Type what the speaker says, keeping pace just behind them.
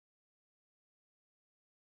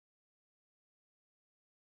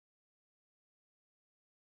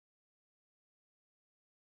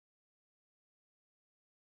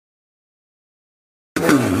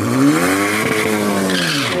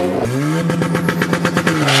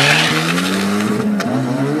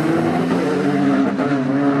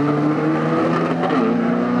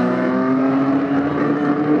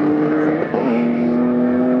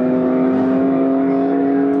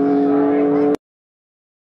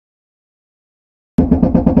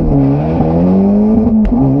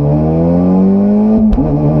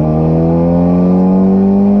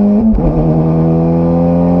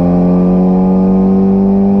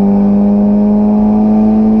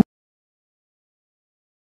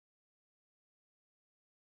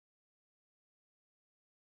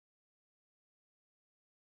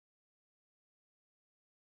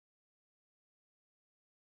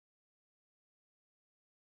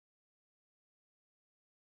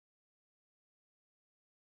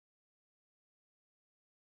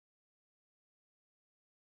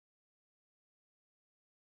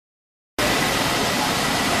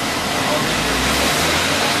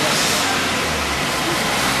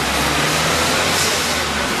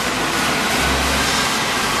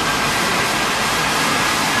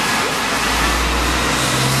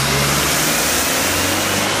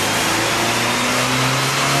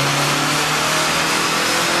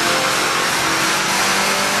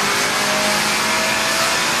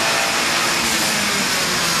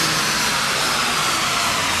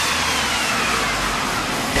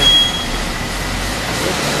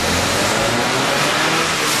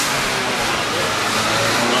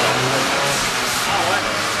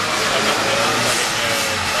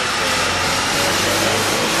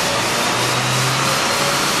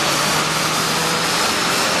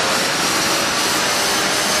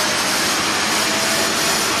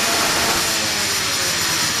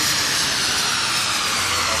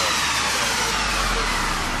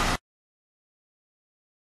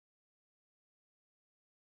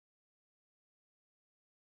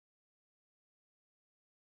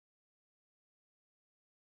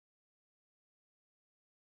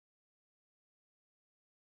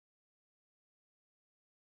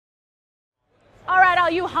All right, all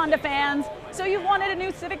you Honda fans, so you've wanted a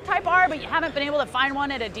new Civic Type R, but you haven't been able to find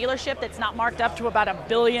one at a dealership that's not marked up to about $1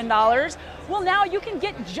 billion? Well, now you can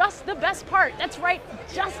get just the best part. That's right,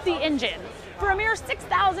 just the engine. For a mere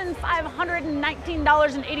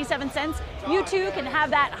 $6,519.87, you too can have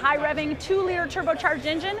that high-revving 2-liter turbocharged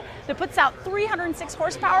engine that puts out 306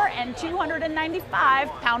 horsepower and 295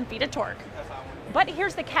 pound-feet of torque. But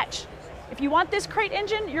here's the catch. If you want this crate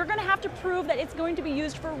engine, you're going to have to prove that it's going to be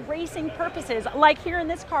used for racing purposes, like here in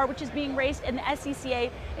this car, which is being raced in the SCCA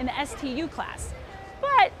in the STU class.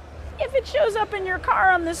 But if it shows up in your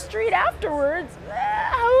car on the street afterwards,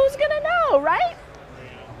 who's going to know, right?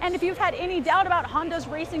 And if you've had any doubt about Honda's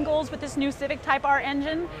racing goals with this new Civic Type R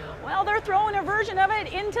engine, well, they're throwing a version of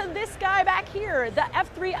it into this guy back here, the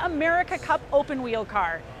F3 America Cup open wheel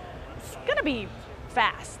car. It's going to be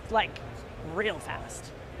fast, like real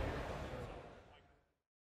fast.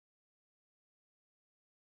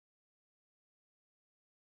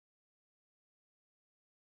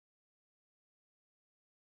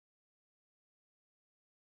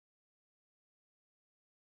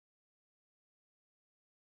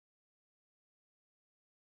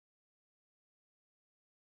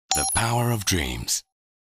 The power of dreams.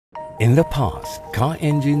 In the past, car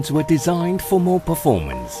engines were designed for more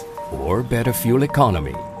performance or better fuel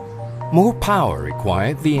economy. More power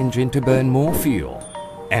required the engine to burn more fuel,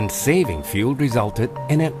 and saving fuel resulted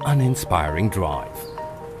in an uninspiring drive.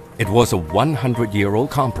 It was a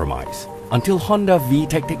 100-year-old compromise until Honda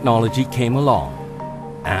VTEC technology came along,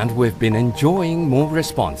 and we've been enjoying more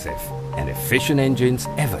responsive and efficient engines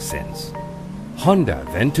ever since. Honda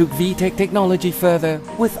then took VTEC technology further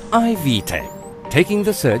with iVTEC, taking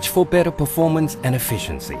the search for better performance and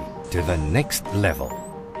efficiency to the next level.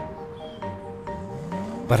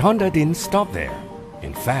 But Honda didn't stop there.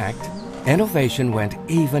 In fact, innovation went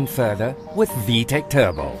even further with VTEC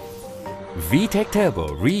Turbo. VTEC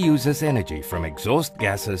Turbo reuses energy from exhaust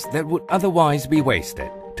gases that would otherwise be wasted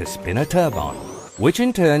to spin a turbine, which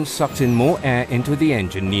in turn sucks in more air into the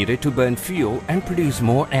engine needed to burn fuel and produce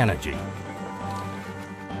more energy.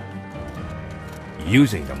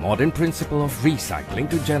 Using the modern principle of recycling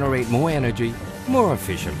to generate more energy more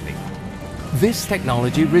efficiently. This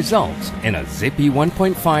technology results in a zippy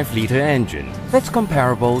 1.5-liter engine that's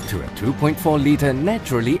comparable to a 2.4-liter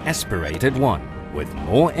naturally aspirated one. With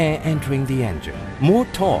more air entering the engine, more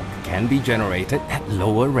torque can be generated at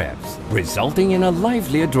lower revs, resulting in a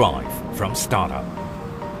livelier drive from startup.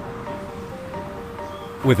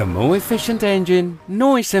 With a more efficient engine,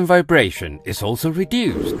 noise and vibration is also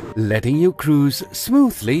reduced, letting you cruise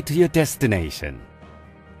smoothly to your destination.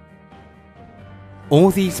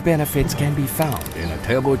 All these benefits can be found in a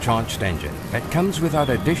turbocharged engine that comes without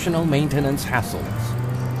additional maintenance hassles.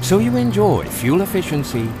 So you enjoy fuel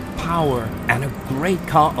efficiency, power, and a great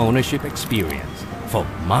car ownership experience for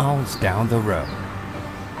miles down the road.